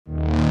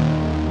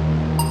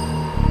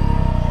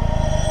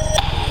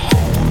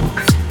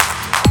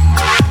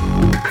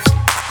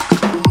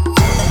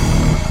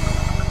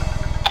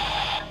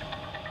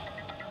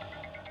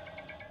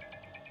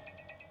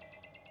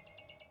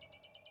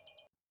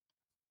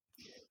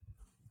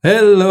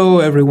Hello,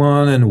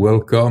 everyone, and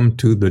welcome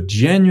to the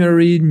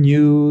January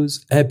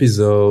news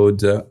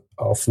episode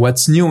of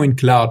What's New in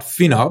Cloud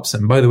FinOps.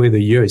 And by the way, the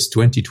year is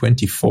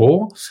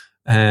 2024,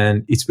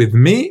 and it's with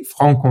me,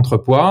 Franck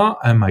Contrepois,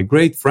 and my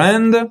great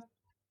friend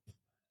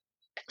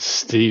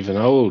Stephen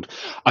Old.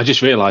 I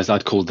just realised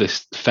I'd called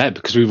this Feb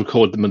because we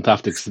record the month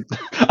after.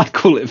 I'd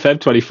call it Feb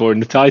 24 in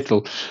the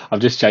title.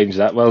 I've just changed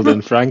that. Well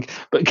done, Frank.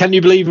 But can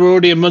you believe we're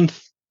already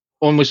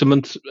almost a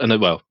month, and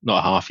well, not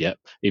a half yet,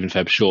 even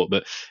Feb short,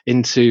 but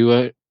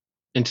into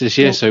this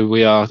year. So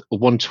we are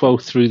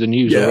 1/12 through the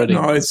news already.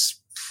 No, it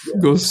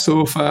goes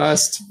so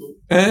fast.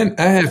 And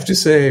I have to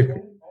say,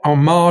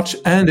 on March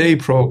and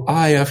April,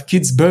 I have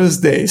kids'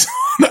 birthdays.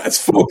 That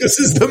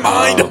focuses the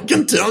mind, I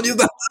can tell you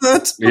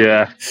that.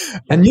 Yeah.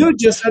 And you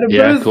just had a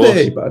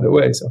birthday, by the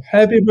way. So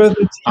happy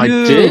birthday to you. I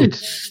did.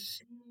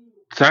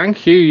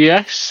 Thank you,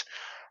 yes.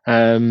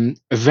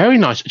 Very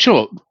nice.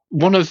 Sure.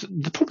 One of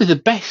probably the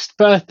best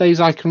birthdays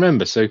I can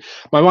remember. So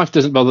my wife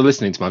doesn't bother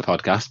listening to my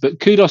podcast,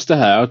 but kudos to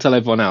her. I'll tell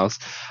everyone else.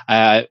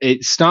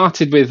 It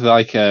started with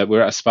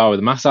we're at a spa with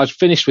a massage,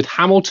 finished with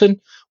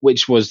Hamilton,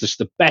 which was just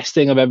the best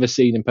thing I've ever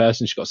seen in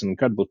person. She got some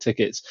incredible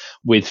tickets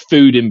with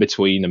food in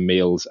between and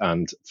meals.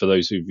 And for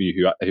those of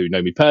you who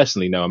know me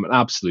personally, know I'm an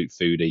absolute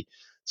foodie.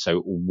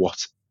 So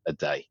what a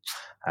day.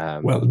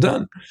 Well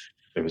done.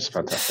 It was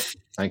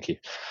fantastic. Thank you.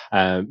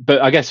 But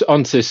I guess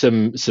on to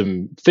some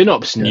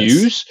FinOps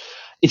news.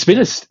 It's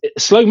been a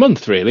slow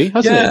month, really,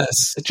 hasn't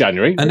it?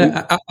 January. And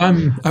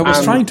I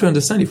was trying to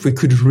understand if we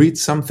could read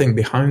something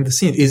behind the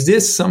scene. Is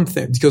this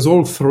something, because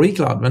all three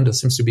cloud vendors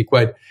seems to be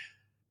quite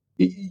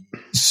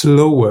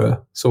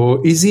slower.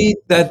 So is it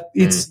that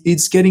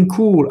it's getting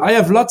cool? I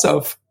have lots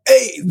of,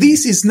 hey,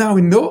 this is now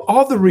in no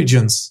other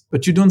regions,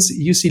 but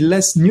you see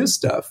less new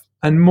stuff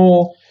and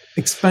more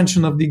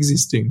expansion of the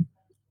existing.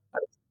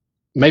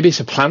 Maybe it's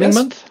a planning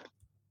month?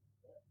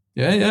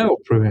 Yeah, or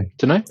proving.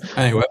 Don't know.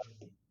 Anyway.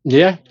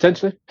 Yeah,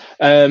 potentially.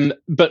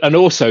 But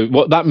also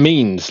what that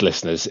means,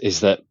 listeners,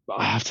 is that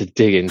I have to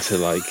dig into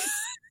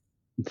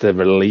the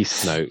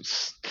release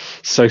notes.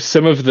 So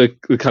some of the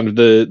kind of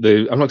the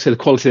I'm not going to say the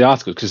quality of the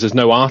article because there's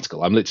no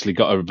article. I'm literally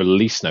got a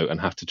release note and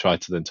have to try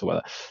to then talk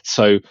about that.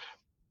 So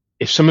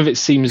if some of it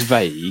seems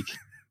vague,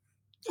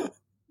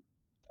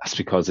 that's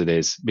because it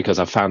is, because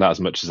I've found out as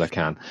much as I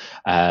can.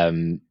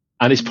 And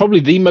it's probably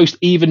the most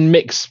even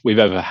mix we've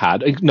ever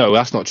had. No,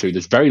 that's not true.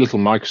 There's very little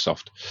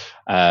Microsoft.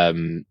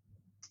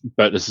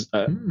 But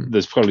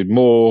there's probably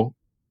more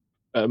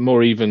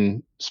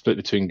even split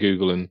between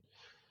Google and. Do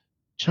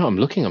you know what I'm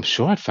looking? I'm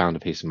sure I'd found a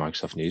piece of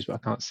Microsoft news, but I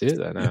can't see it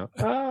there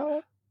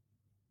now.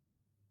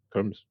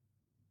 Crumbs.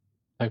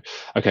 Oh,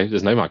 okay,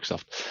 there's no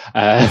Microsoft.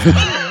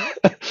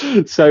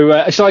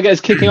 So shall I get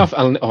us kicking off?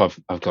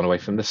 I've gone away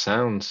from the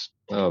sounds.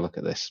 Oh, look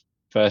at this.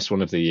 First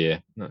one of the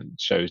year. It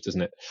shows,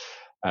 doesn't it?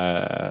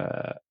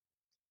 I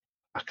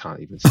can't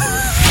even see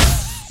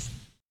it.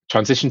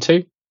 Transition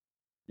 2?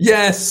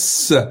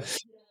 Yes.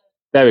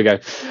 There we go.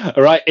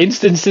 All right,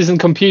 instances and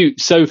compute.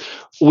 So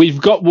we've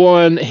got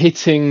one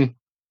hitting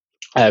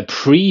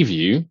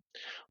preview,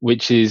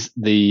 which is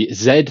the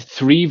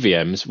Z3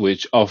 VMs,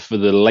 which offer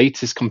the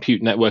latest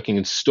compute networking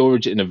and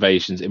storage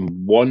innovations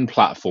in one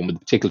platform with a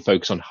particular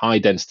focus on high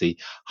density,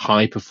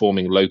 high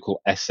performing local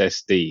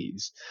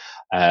SSDs.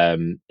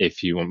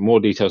 If you want more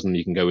details, then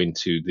you can go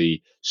into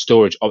the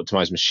storage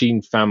optimized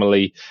machine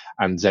family,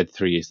 and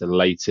Z3 is the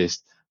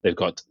latest. They've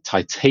got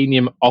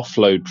titanium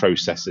offload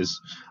processors.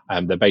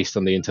 They're based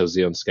on the Intel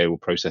Xeon Scalable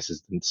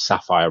processors and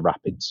Sapphire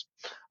Rapids.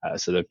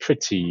 So they're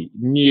pretty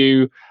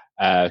new,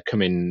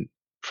 come in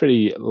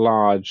pretty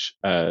large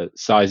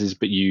sizes,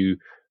 but you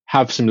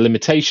have some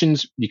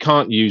limitations. You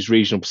can't use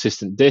regional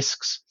persistent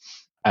disks.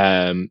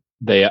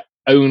 They are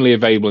only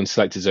available in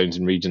selected zones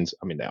and regions.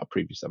 I mean, they are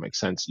previous, that makes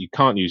sense. You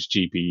can't use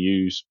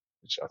GPUs,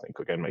 which I think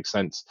again makes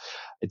sense.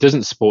 It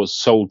doesn't support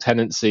sole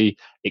tenancy.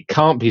 It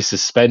can't be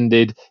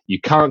suspended.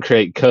 You can't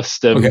create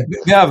custom. Okay,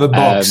 they have a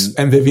box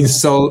and they've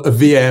installed a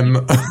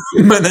VM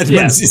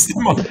management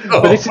system on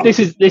top. But this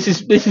is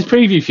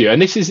preview for you,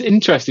 and this is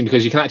interesting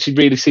because you can actually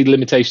really see the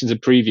limitations of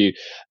preview.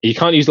 You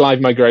can't use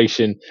live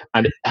migration,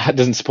 and it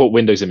doesn't support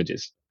Windows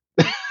images.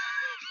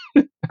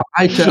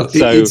 I tell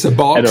it's a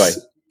box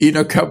in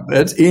a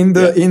cupboard in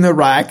a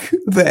rack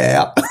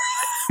there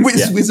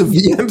with a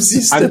VM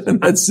system, and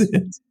that's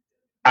it.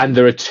 And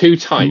there are two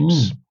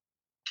types.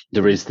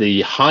 There is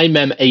the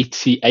HiMem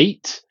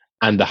 88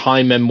 and the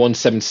HiMem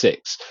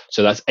 176.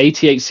 So that's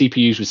 88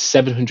 CPUs with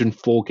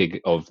 704 gig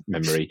of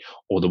memory,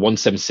 or the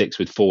 176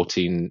 with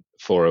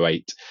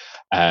 14408.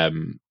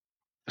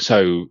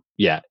 So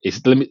yeah,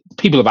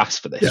 people have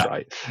asked for this,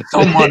 right?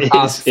 Someone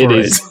asked for it.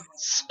 It is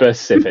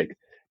specific.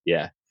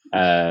 Yeah.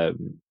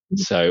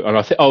 So, and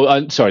I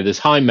think, sorry, there's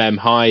HiMem,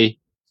 high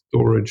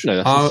storage.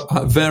 No,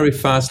 very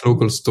fast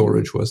local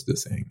storage was the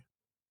thing.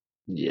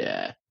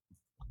 Yeah.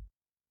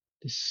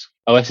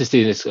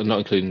 SSD is not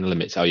including the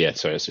limits. Oh yeah,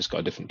 sorry, it's just got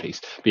a different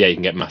piece. But yeah, you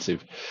can get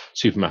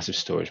super massive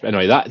storage. But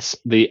anyway, that's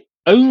the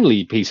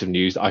only piece of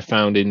news that I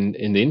found in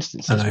the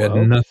instance And as I well.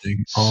 had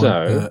nothing on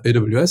So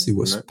AWS. It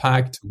was no,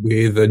 packed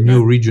with a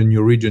new region,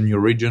 new region, new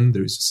region.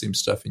 There is the same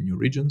stuff in new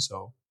region.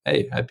 So,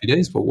 hey, happy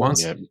days for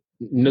once. yeah,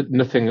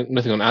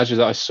 nothing on Azure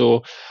that I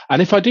saw.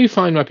 And if I do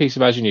find my piece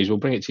of Azure news, we'll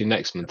bring it to you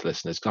next month,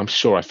 listeners. 'Cause I'm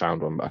sure I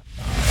found one, but I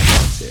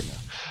can't see it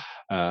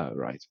now.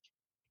 Right.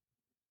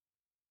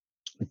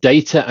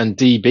 Data and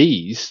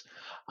DBs.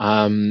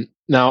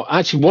 Now,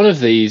 actually, one of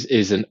these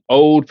is an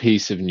old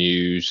piece of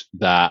news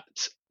that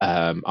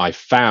I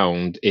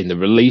found in the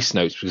release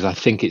notes because I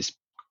think it's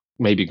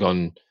maybe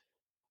gone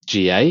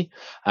GA,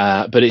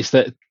 but it's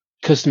that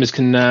customers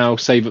can now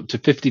save up to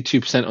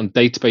 52% on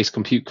database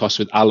compute costs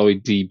with Alloy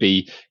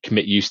DB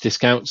commit use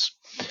discounts.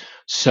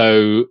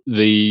 So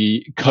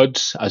the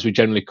CUDs, as we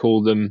generally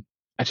call them,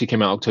 actually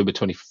came out October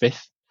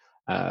 25th,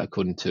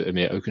 according to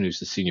Amir Oken, who's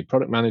the senior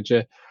product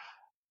manager.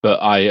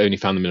 But I only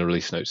found them in the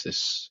release notes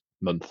this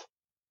month,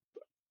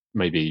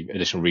 maybe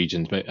additional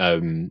regions.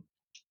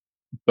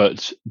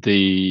 But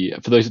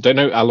for those that don't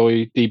know,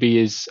 Alloy DB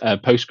is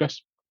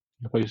Postgres.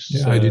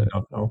 I did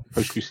not know.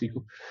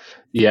 PostgreSQL.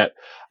 Yeah.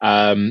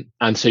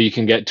 And so you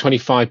can get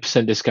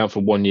 25% discount for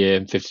 1 year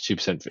and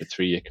 52% for a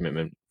 3-year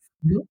commitment.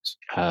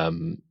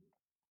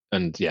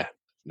 And yeah,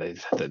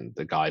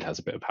 the guide has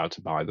a bit of how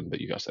to buy them,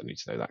 but you guys don't need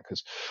to know that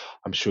because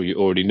I'm sure you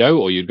already know,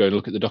 or you'd go and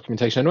look at the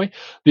documentation anyway.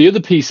 The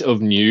other piece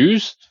of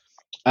news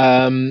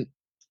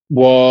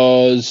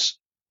was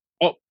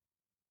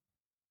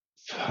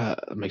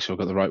make sure I've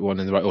got the right one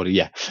in the right order.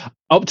 Yeah.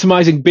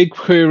 Optimizing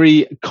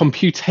BigQuery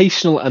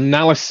computational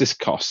analysis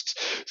costs.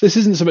 So this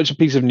isn't so much a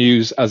piece of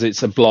news as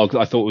it's a blog that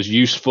I thought was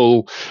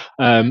useful.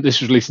 This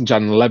was released on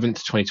January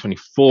 11th,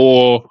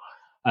 2024.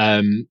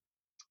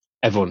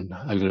 Everyone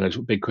knows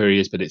what BigQuery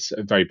is, but it's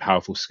a very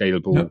powerful,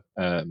 scalable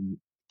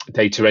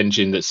data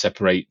engine that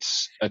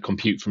separates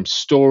compute from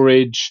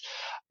storage.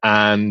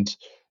 And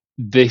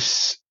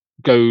this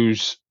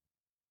goes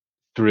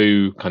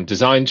through kind of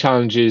design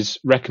challenges,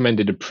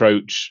 recommended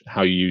approach,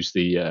 how you use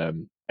the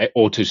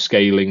auto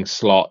scaling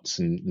slots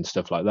and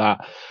stuff like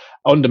that,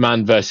 on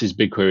demand versus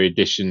BigQuery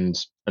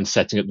additions, and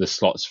setting up the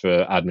slots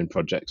for admin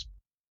projects.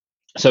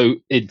 So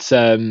it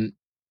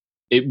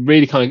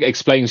really kind of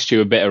explains to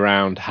you a bit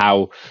around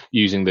how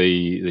using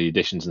the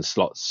additions and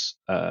slots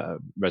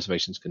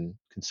reservations can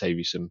save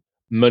you some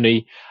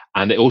money.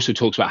 And it also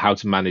talks about how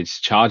to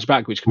manage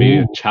chargeback, which can be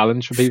a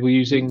challenge for people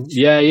using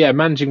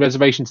managing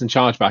reservations and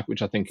chargeback,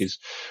 which I think is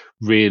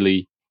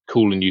really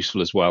cool and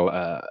useful as well.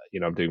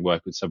 I'm doing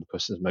work with some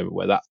customers at the moment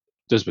where that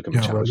does become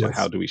a challenge. Like,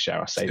 how do we share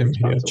our savings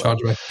plans?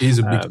 Chargeback is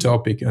a big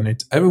topic,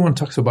 and everyone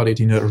talks about it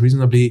in a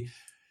reasonably,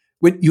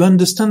 when you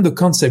understand the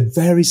concept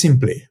very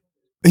simply.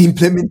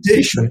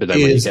 Implementation but then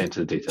when you get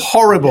into the details,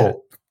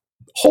 horrible.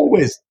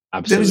 Always.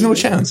 Absolutely. There is no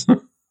chance.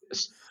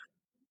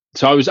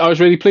 So I was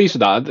really pleased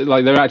with that.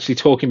 Like, they're actually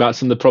talking about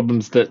some of the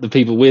problems that the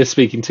people we're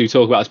speaking to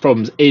talk about as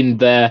problems in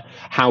their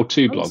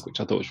how-to blog,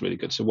 which I thought was really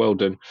good. So well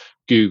done,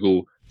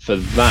 Google, for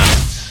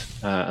that.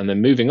 And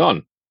then moving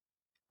on.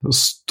 The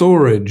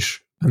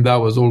storage, and that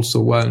was also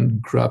one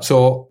grab.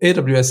 So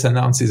AWS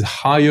announces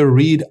higher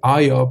read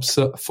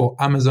IOPS for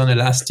Amazon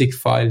Elastic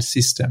File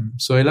System.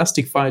 So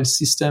Elastic File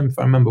System, if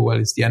I remember well,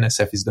 is the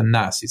NSF, is the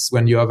NAS. It's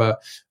when you have a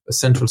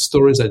central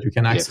storage that you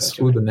can access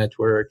through the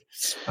network.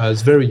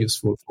 It's very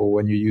useful for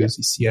when you use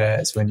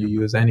ECS, when you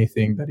use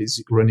anything that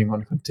is running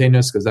on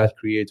containers, because that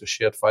creates a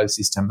shared file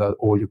system that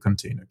all your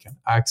container can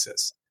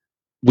access.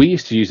 We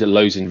used to use it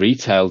loads in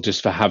retail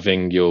just for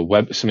having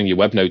something your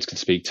web nodes can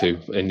speak to,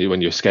 and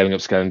when you're scaling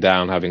up, scaling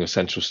down, having a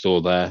central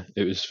store there,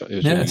 it was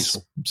really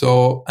useful.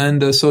 So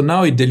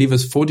now it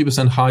delivers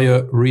 40%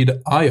 higher read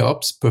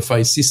IOPS per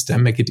file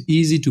system, make it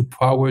easy to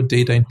power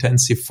data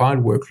intensive file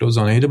workloads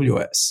on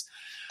AWS.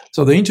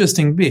 So the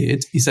interesting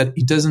bit is that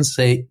it doesn't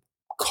say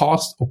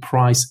cost or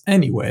price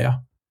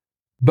anywhere,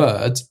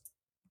 but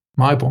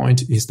my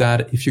point is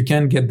that if you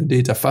can get the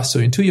data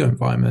faster into your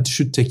environment, it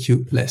should take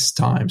you less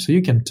time. So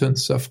you can turn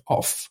stuff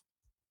off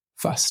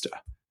faster.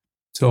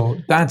 So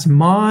that's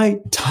my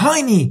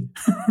tiny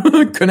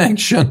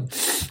connection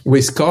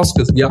with cost,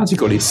 because the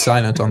article is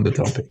silent on the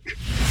topic.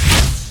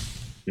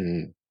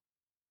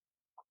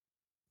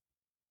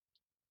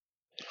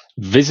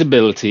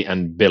 Visibility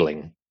and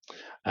billing.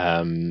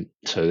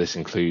 So this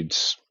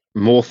includes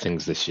more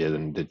things this year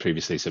than did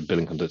previously. So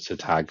billing conductor,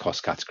 tag,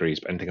 cost categories,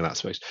 but anything of that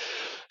space.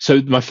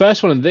 So my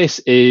first one on this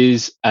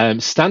is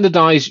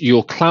standardize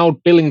your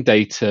cloud billing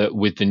data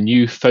with the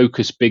new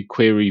Focus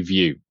BigQuery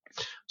view.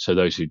 So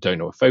those who don't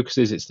know what Focus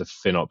is, it's the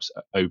FinOps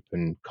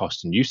Open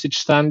Cost and Usage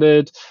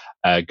Standard.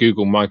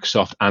 Google,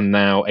 Microsoft, and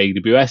now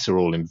AWS are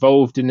all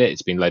involved in it.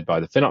 It's been led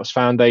by the FinOps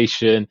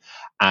Foundation.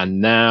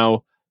 And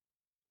now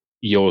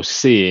you're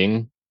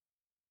seeing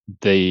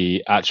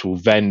the actual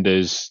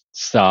vendors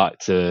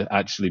start to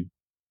actually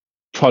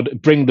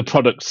bring the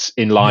products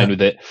in line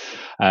with it.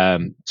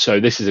 So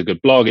this is a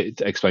good blog.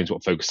 It explains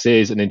what Focus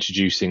is and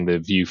introducing the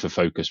view for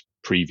Focus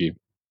preview,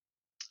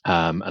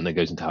 and then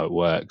goes into how it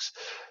works.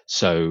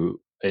 And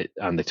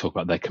they talk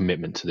about their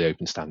commitment to the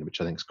open standard, which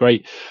I think is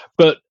great.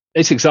 But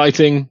it's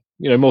exciting.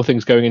 more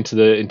things going into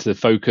the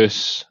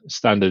Focus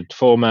standard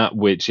format,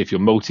 which if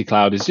you're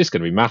multi-cloud is just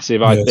going to be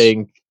massive. I Yes.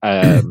 think.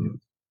 I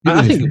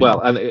think you-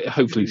 and it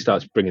hopefully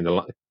starts bringing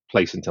the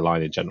place into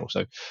line in general.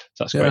 So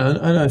that's great.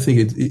 And I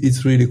think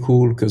it's really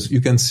cool because you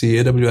can see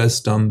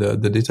AWS done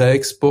the data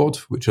export,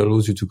 which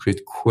allows you to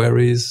create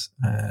queries,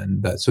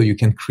 and so you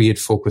can create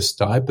focus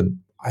type, and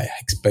I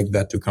expect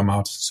that to come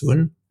out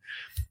soon.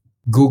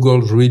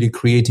 Google really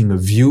creating a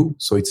view,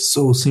 so it's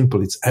so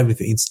simple. It's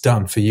everything. It's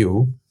done for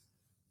you.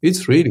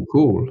 It's really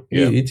cool.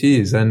 Yeah. It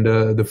is, and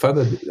the fact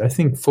that I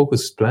think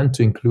Focus plan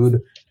to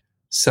include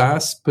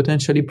SaaS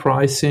potentially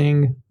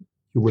pricing.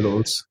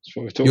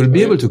 You'll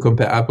be able to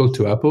compare apple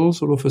to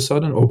apples all of a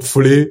sudden.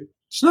 Hopefully,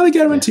 it's not a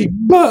guarantee,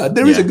 but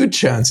there is a good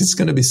chance it's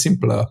going to be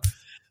simpler.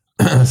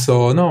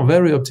 So, no,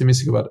 very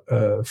optimistic about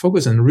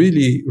Focus, and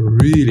really,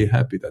 really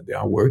happy that they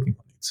are working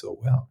on it so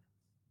well.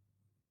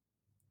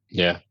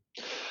 Yeah.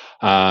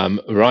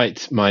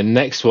 Right. My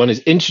next one is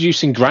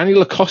introducing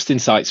granular cost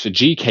insights for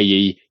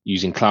GKE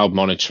using cloud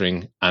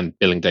monitoring and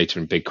billing data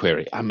in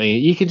BigQuery. I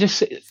mean, you can just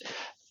see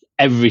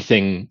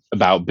everything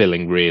about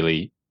billing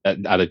really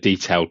at a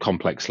detailed,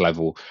 complex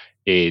level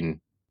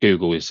in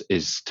Google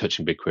is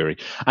touching BigQuery.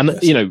 And,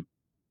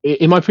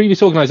 in my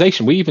previous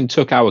organization, we even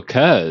took our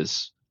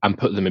CURs and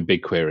put them in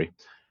BigQuery.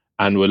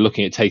 And we're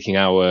looking at taking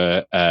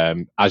our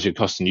Azure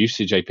cost and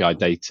usage API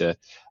data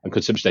and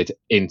consumption data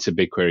into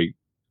BigQuery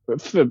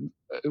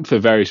for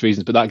various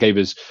reasons, but that gave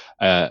us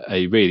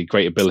a really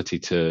great ability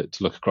to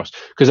look across.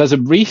 Because as a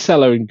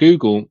reseller in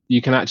Google,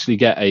 you can actually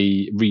get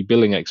a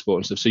rebilling export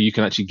and stuff, so you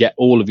can actually get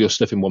all of your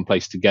stuff in one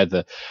place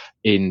together.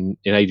 In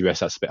AWS,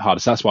 that's a bit harder,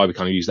 so that's why we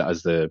kind of use that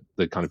as the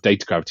kind of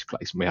data gravity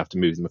place, and we have to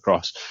move them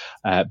across.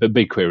 But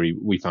BigQuery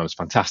we found was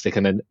fantastic.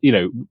 And then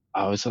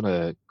I was on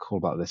a call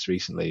about this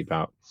recently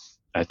about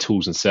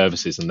tools and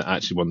services, and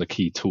actually one of the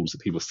key tools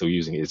that people are still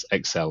using is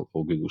Excel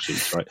or Google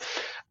Sheets, right?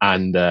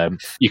 And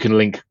you can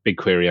link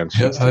BigQuery and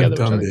Sheets together. I've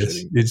done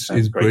this.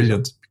 It's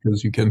brilliant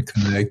because you can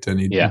connect and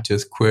it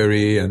just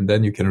query, and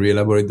then you can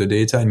re-elaborate the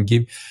data and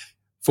give.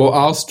 For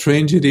how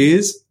strange it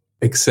is,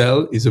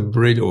 Excel is a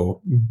brilliant,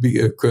 or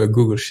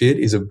Google Sheet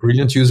is a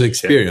brilliant user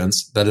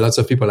experience that lots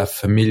of people are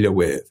familiar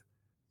with.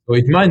 So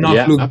it might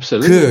not look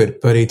good,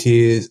 but it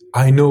is.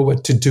 I know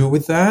what to do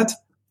with that.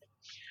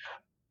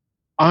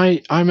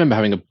 I remember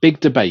having a big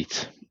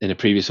debate in a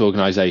previous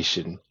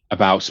organization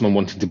about someone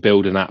wanting to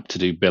build an app to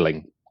do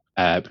billing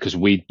because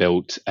we'd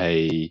built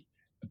a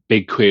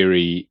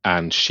BigQuery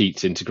and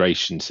Sheets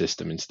integration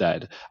system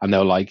instead. And they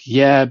were like,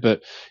 yeah,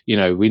 but,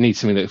 we need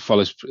something that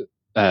follows,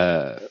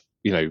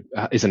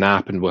 is an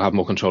app and we'll have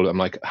more control of it. I'm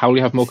like, how will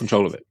you have more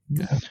control of it?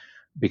 Yeah.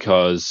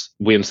 Because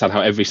we understand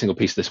how every single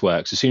piece of this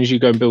works. As soon as you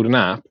go and build an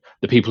app,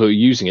 the people who are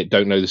using it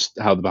don't know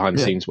how the behind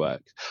the scenes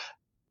work.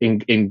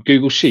 In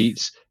Google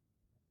Sheets,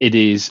 it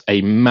is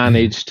a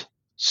managed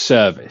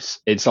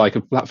service. It's like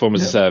a platform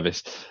as a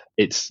service.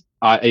 It's,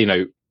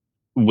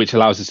 which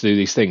allows us to do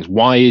these things.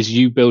 Why is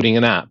you building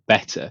an app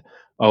better?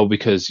 Oh,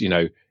 because,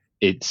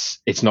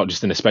 it's not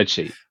just in a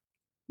spreadsheet.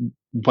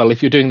 Well,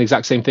 if you're doing the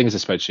exact same thing as a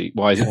spreadsheet,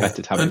 why is it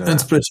better to have an app?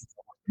 Spreadsheet.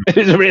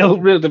 It's a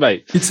real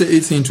debate.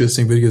 It's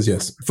interesting because,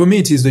 yes, for me,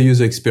 it is the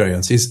user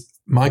experience. It's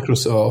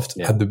Microsoft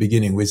at the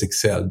beginning with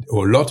Excel,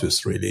 or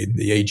Lotus really in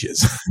the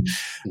ages,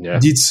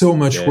 did so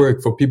much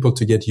work for people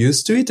to get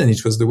used to it. And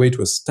it was the way it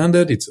was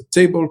standard. It's a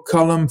table,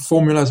 column,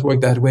 formulas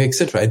work that way,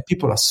 etc. And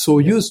people are so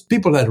used.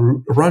 People that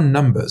run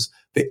numbers,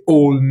 they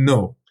all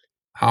know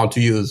how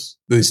to use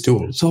these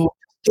tools. So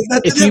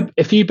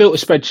if you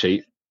built a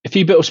spreadsheet,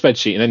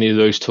 in any of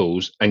those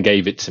tools and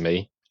gave it to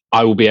me,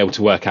 I will be able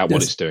to work out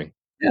what it's doing.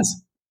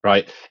 Yes.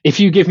 Right.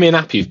 If you give me an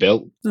app you've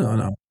built,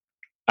 no,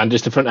 and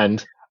just the front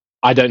end,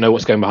 I don't know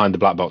what's going behind the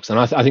black box. And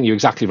I think you're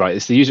exactly right.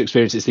 It's the user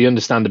experience, it's the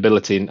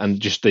understandability, and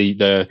just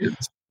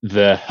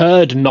the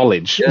herd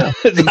knowledge. Yeah,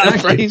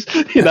 exactly. Phrase,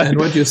 And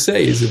what you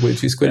say is,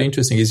 which is quite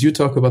interesting, is you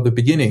talk about the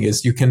beginning,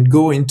 is you can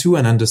go into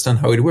and understand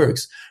how it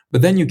works.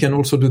 But then you can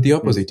also do the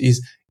opposite,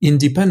 is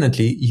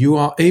independently, you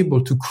are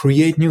able to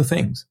create new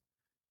things.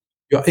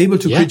 You're able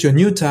to create a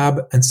new tab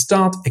and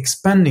start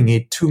expanding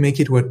it to make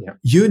it what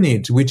you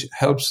need, which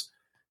helps.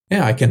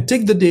 Yeah, I can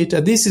take the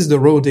data. This is the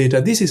raw data.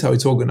 This is how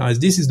it's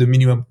organized. This is the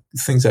minimum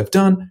things I've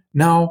done.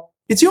 Now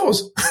it's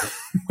yours,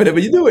 whatever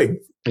you're doing.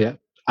 Yeah,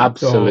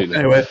 absolutely. So,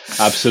 anyway.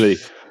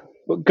 Absolutely.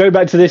 Well, go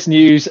back to this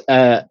news.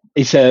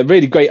 It's a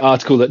really great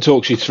article that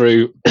talks you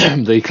through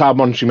the cloud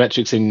monitoring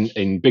metrics in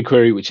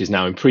BigQuery, which is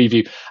now in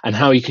preview, and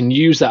how you can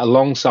use that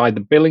alongside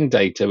the billing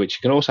data, which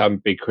you can also have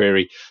in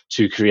BigQuery,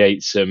 to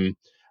create some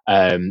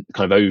kind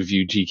of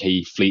overview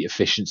GKE fleet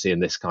efficiency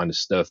and this kind of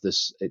stuff.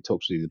 It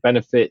talks through the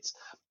benefits,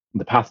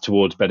 the path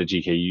towards better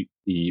GKE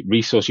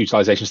resource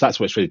utilization. So that's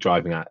what it's really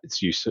driving at.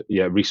 It's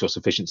resource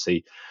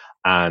efficiency,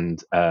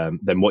 and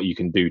then what you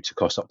can do to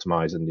cost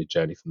optimize and your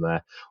journey from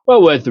there.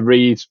 Well worth the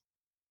read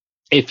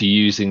if you're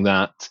using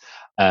that.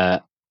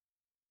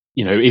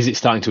 Is it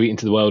starting to eat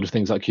into the world of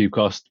things like cube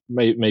cost?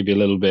 Maybe a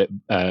little bit,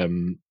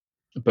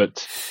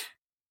 but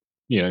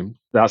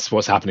that's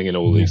what's happening in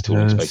all these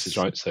tooling spaces,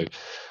 right? So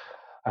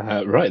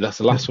Right, that's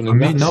the last one For in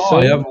me, that. no,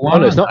 I have one. Oh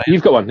no, it's not.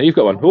 You've got one. You've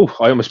got one. Oh,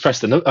 I almost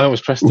pressed the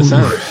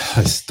sound.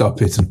 I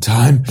stop it in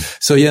time.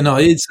 So yeah, no,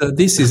 it's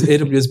this is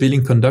AWS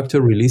Billing Conductor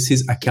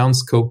releases account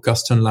scope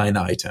custom line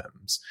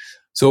items.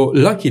 So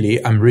luckily,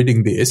 I'm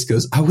reading this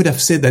because I would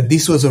have said that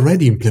this was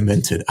already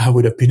implemented. I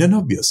would have been an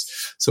obvious.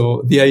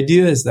 So the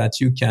idea is that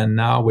you can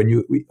now,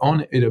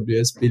 on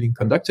AWS Billing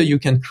Conductor, you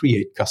can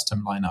create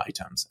custom line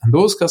items, and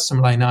those custom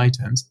line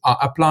items are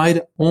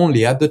applied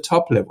only at the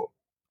top level,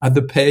 at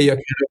the payer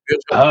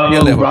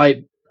level.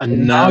 Right.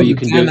 And now you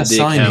can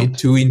assign it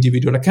to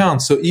individual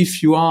accounts. So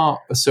if you are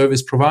a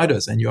service provider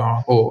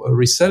or a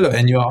reseller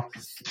and you are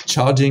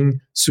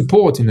charging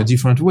support in a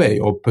different way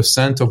or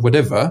percent of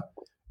whatever,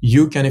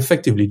 you can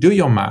effectively do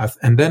your math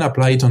and then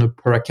apply it on a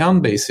per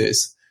account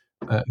basis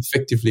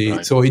effectively.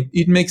 Right. So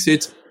it makes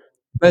it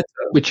better.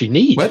 Which you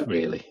need,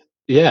 really.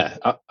 Yeah,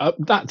 I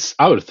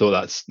would have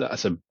thought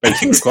that's a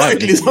basic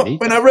requirement. Exactly. So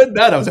when I read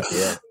that, I was like,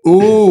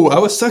 I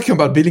was talking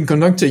about Billing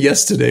Conductor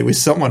yesterday with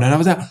someone and I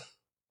was like,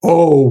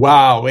 oh,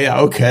 wow.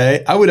 Yeah,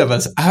 okay. I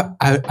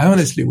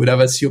honestly would have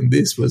assumed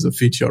this was a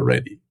feature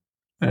already.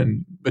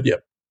 But yeah.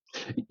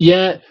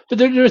 Yeah, but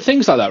there are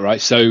things like that, right?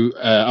 So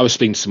I was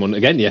speaking to someone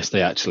again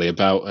yesterday, actually,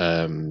 about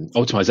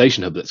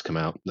Optimization Hub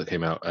that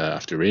came out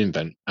after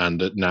reInvent, and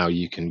that now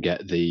you can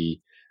get the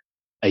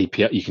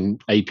API, you can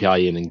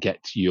API in and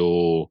get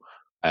your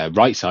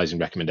right sizing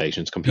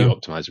recommendations, compute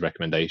optimizer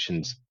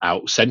recommendations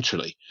out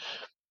centrally.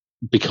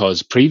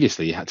 Because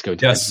previously you had to go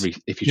into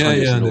if you're trying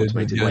to use an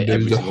automated way,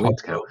 every single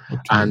account.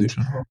 And,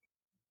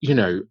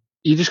 you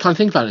just kind of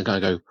think about it and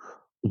kind of go,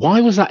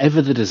 why was that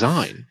ever the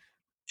design?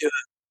 Yeah.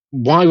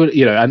 Why would,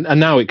 and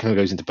now it kind of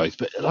goes into both,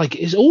 but like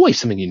it's always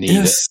something you need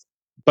at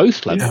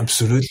both levels. Yeah,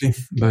 absolutely.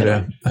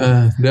 But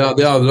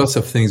there are lots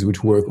of things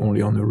which work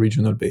only on a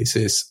regional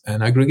basis,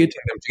 and aggregating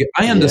them together.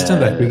 I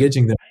understand that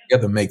aggregating them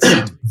together makes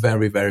it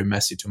very, very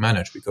messy to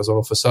manage because all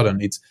of a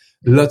sudden it's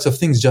lots of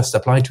things just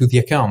apply to the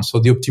account. So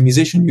the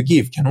optimization you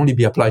give can only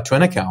be applied to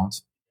an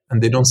account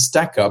and they don't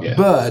stack up,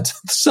 but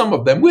some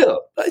of them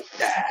will.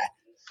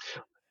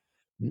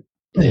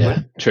 Yeah,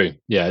 true.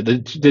 Yeah, the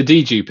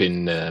dedupe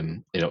in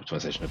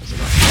optimization is a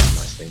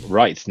nice thing.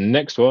 Right,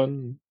 next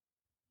one.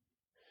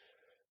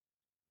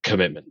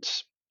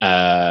 Commitments.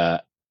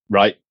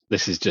 Right,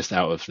 this is just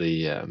out of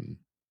the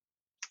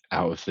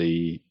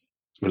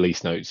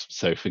release notes,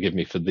 so forgive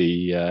me for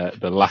the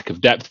lack of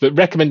depth. But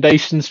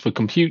recommendations for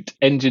compute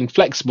engine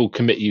flexible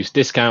commit use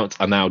discounts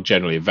are now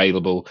generally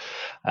available.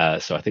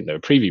 So I think they were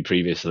previewed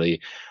previously.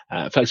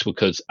 Flexible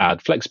codes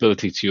add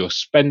flexibility to your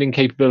spending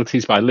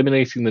capabilities by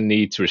eliminating the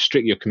need to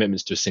restrict your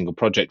commitments to a single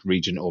project,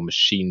 region, or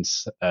machine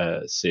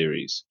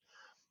series.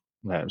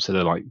 So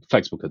they're like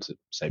flexible codes that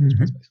save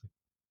expense, basically.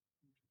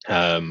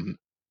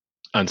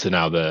 And so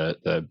now you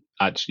can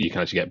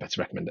actually get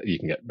better you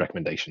can get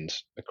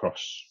recommendations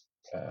across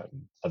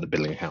at the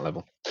billing account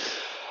level.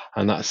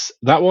 And that's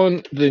that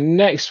one. The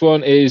next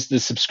one is the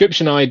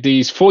subscription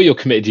IDs for your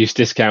committed use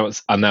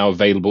discounts are now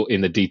available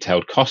in the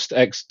detailed cost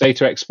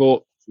data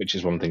export, which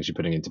is one of the things you're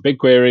putting into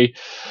BigQuery.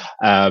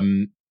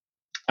 And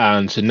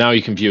so now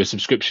you can view a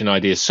subscription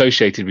ID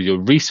associated with your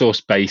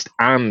resource-based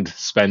and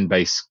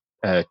spend-based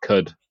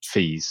CUD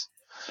fees.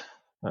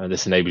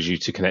 This enables you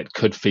to connect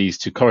CUD fees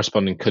to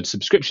corresponding CUD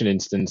subscription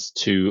instance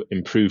to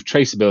improve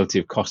traceability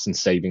of cost and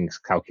savings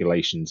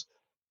calculations,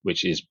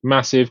 which is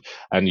massive.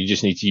 And you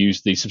just need to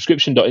use the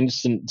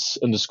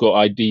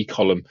subscription.instance_ID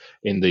column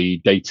in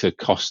the detailed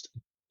cost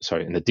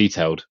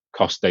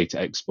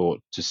data export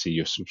to see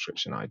your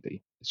subscription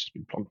ID. It's just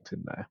been plunked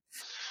in there.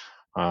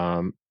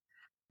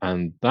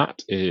 And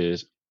that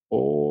is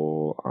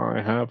all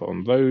I have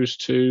on those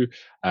two.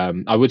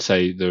 I would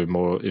say there are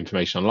more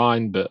information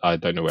online, but I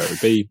don't know where it would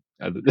be.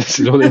 This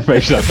is all the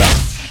information I've found.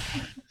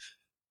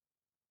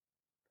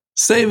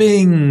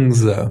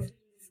 Savings.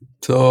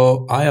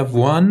 So I have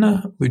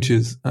one, which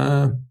is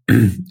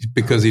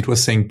because it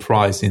was saying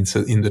price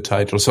in the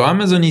title. So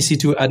Amazon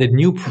EC2 added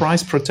new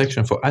price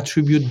protection for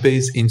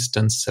attribute-based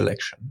instance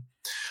selection.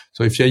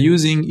 So if you're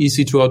using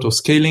EC2 auto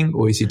scaling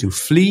or EC2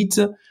 fleet,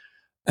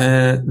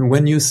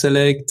 when you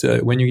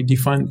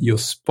define your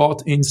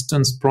spot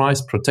instance price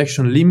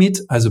protection limit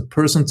as a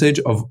percentage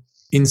of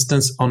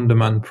instance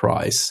on-demand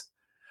price.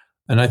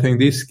 And I think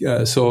this,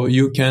 so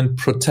you can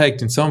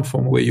protect in some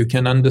form where you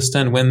can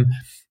understand when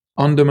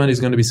on-demand is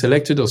going to be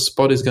selected or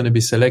spot is going to be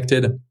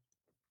selected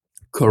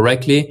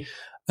correctly.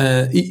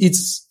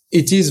 It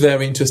is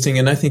very interesting,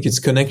 and I think it's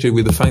connected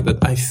with the fact that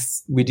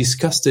we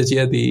discussed it.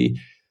 Yeah, the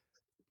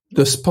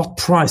spot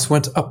price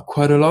went up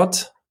quite a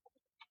lot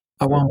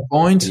at one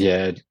point.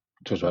 Yeah.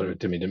 Talked about it,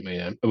 didn't we?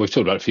 We've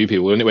talked about a few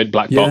people, and it went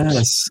black box.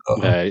 Yes.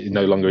 It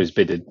no longer is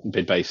bid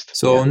based.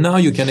 So now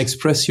you can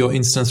express your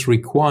instance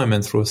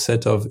requirement through a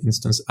set of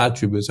instance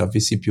attributes of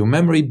vCPU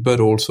memory, but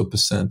also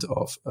percent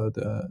of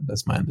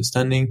that's my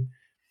understanding.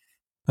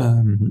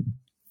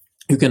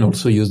 You can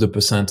also use the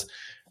percent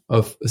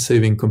of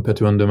saving compared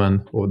to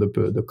on-demand or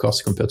the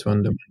cost compared to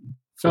on-demand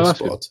for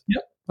spot. Good.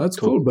 Yeah, that's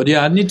cool. But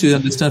yeah, I need to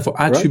understand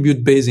for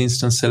attribute-based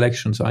instance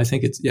selection. So I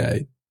think it's,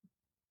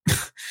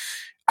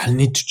 I'll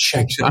need to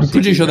check. I'm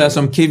pretty sure there are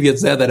some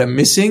caveats there that I'm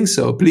missing.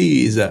 So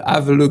please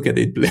have a look at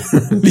it,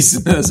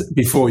 listeners,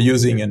 before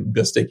using and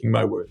just taking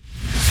my word.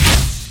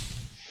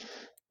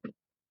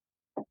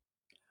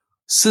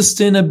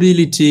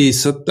 Sustainability.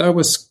 So that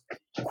was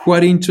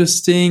quite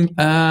interesting.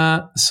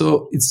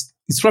 So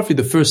it's roughly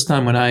the first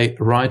time when I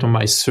write on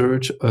my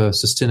search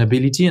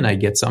sustainability and I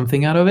get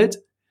something out of it.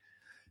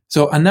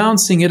 So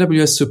announcing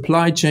AWS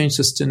supply chain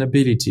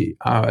sustainability.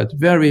 I had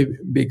very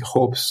big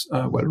hopes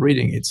while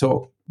reading it.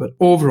 But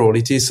overall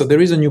it is, so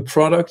there is a new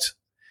product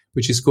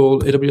which is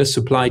called AWS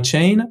Supply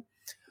Chain.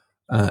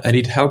 And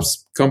it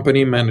helps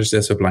company manage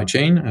their supply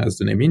chain, as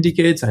the name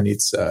indicates. And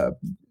it's,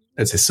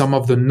 let's say, some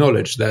of the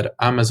knowledge that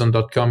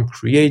Amazon.com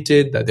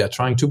created that they're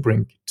trying to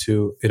bring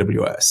to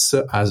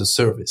AWS as a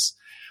service.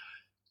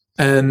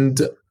 And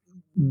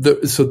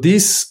so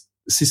this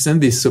system,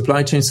 this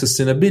supply chain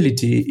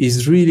sustainability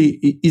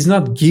is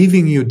not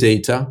giving you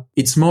data.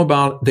 It's more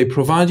about they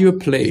provide you a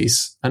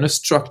place and a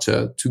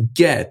structure to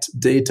get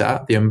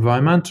data, the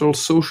environmental,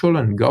 social,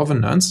 and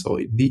governance, or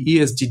the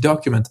ESG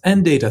document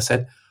and data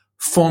set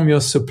from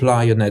your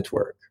supplier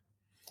network.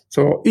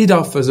 So it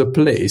offers a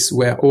place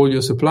where all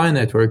your supplier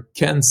network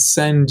can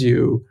send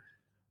you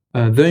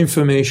the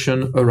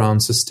information around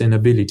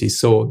sustainability.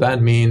 So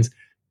that means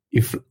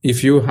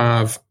if you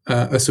have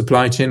a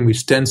supply chain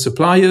with 10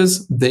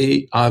 suppliers,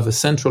 they have a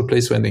central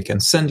place where they can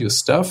send you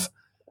stuff.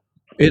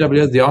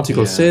 AWS, the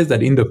article says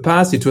that in the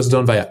past, it was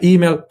done via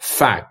email,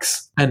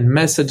 fax, and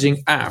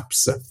messaging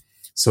apps.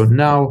 So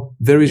now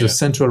there is a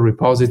central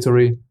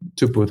repository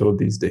to put all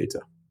these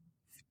data.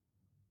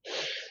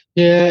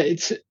 Yeah,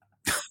 it's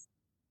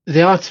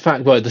the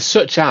artifact word, the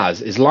such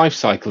as is life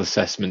cycle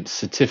assessment,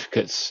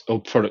 certificates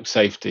of product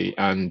safety,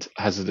 and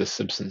hazardous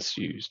substance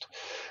used,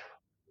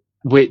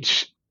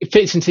 which it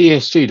fits into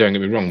ESG, don't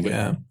get me wrong, but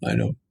yeah, I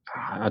know.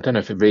 I don't know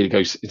if it really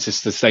goes into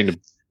sustainability.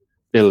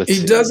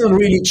 It doesn't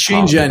really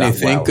change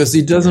anything because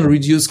it doesn't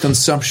reduce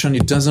consumption.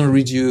 It doesn't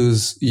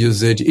reduce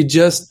usage. It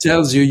just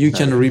tells you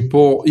can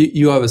report.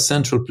 You have a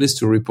central place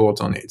to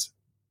report on it.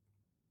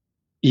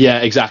 Yeah,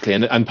 exactly.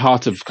 And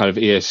part of kind of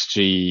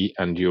ESG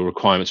and your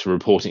requirements for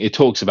reporting, it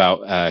talks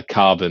about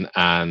carbon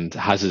and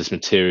hazardous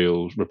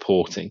materials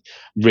reporting.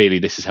 Really,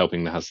 this is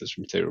helping the hazardous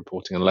material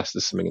reporting, unless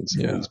there's something in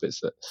some of these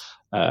bits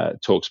that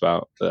talks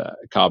about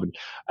carbon.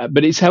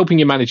 But it's helping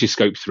you manage your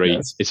scope 3.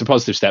 Yes. It's a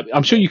positive step.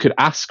 I'm sure you could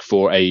ask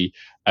for a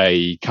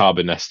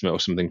carbon estimate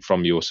or something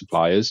from your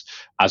suppliers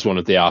as one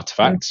of the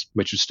artifacts,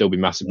 which would still be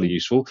massively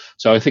useful.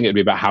 So I think it'd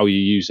be about how you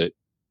use it.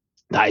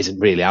 That isn't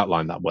really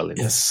outlined that well in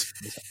this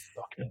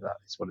document. That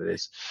is what it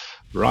is.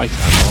 Right,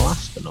 and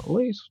last but not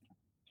least.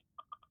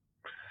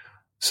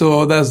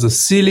 So that's the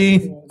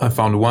silly. I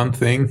found one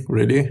thing,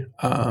 really.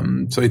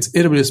 So it's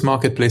AWS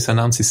Marketplace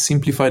announces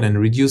simplified and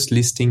reduced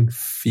listing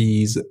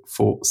fees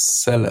for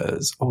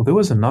sellers. Oh, there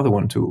was another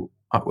one too.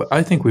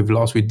 I think we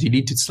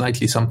deleted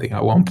slightly something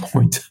at one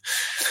point.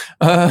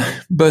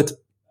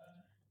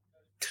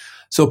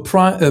 So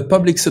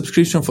public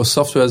subscription for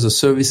software as a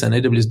service and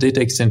AWS Data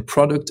Exchange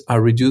product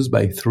are reduced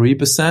by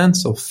 3%.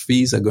 So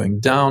fees are going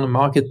down.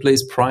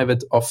 Marketplace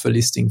private offer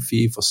listing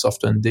fee for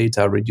software and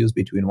data are reduced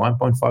between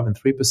 1.5 and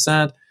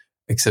 3%,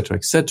 etc.,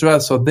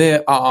 etc. So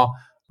there are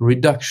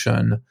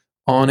reduction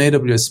on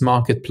AWS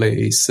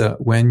Marketplace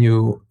when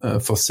you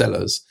for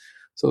sellers.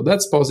 So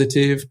that's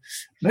positive.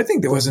 And I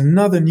think there was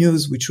another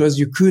news, which was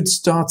you could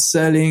start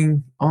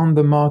selling on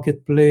the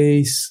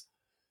marketplace.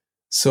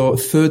 So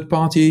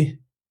third-party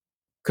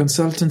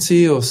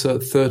consultancy or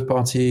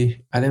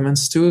third-party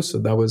elements too. So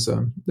that was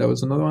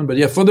another one. But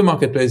yeah, for the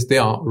marketplace,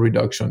 there are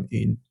reduction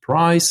in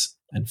price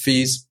and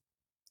fees.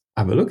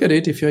 Have a look at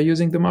it if you're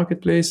using the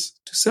marketplace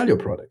to sell your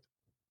product.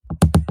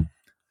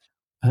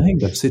 I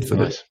think that's it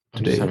for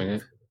today.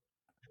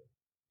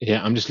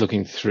 I'm just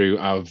looking through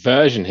our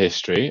version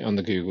history on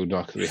the Google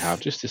Doc that we have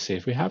just to see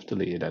if we have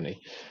deleted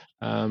any.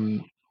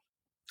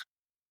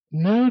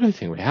 No, I don't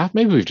think we have.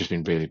 Maybe we've just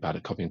been really bad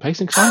at copy and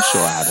pasting, because I'm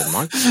sure I had a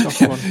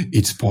Microsoft one.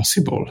 It's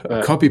possible.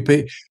 Copy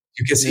paste.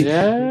 You can see,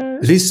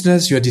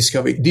 listeners, you're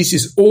discovering this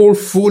is all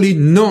fully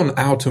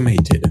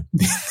non-automated.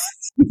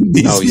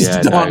 This is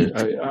done.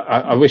 No.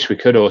 I wish we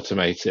could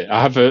automate it.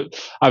 I have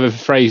a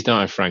phrase, don't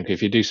I, Frank?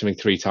 If you do something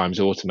 3 times,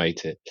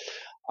 automate it.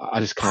 I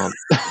just can't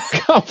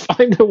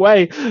find a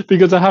way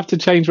because I have to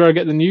change where I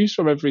get the news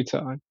from every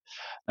time.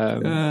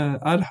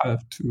 I'd have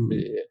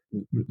to,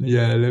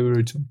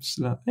 leverage.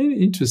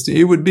 Interesting.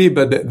 It would be,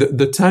 but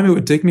the time it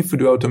would take me to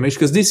do automation,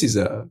 because this is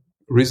a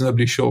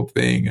reasonably short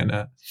thing,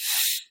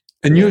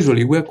 and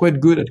usually we're quite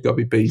good at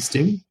copy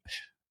pasting.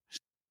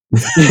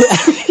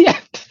 Yeah.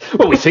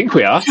 Well, we think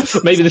we are.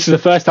 Maybe this is the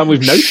first time we've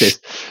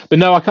noticed. But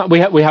no, I can't. We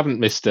haven't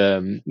missed.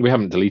 We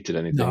haven't deleted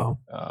anything. No.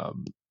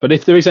 But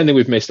if there is anything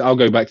we've missed, I'll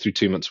go back through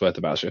 2 months worth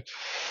of Azure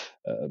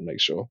and make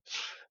sure.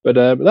 But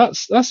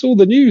that's all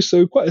the news.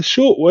 So quite a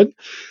short one,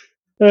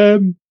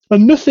 and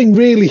nothing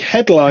really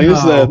headline,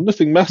 is there?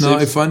 Nothing massive. No,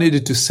 if I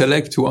needed to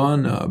select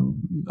one,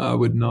 I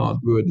would not.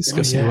 We were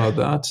discussing about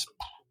that.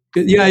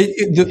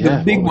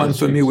 The big one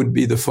for me would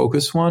be the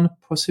focus one,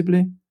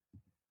 possibly.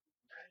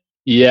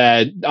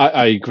 Yeah,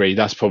 I agree.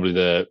 That's probably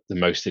the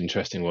most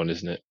interesting one,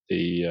 isn't it?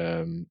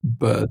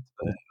 But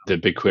The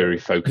BigQuery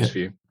focus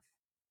view.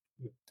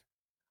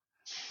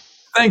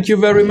 Thank you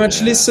very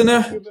much,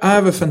 listener.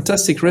 Have a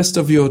fantastic rest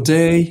of your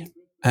day.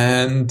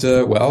 And,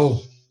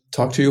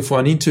 talk to you for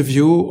an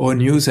interview or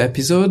news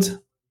episode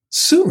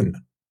soon.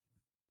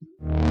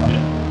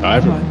 Bye,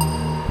 everyone.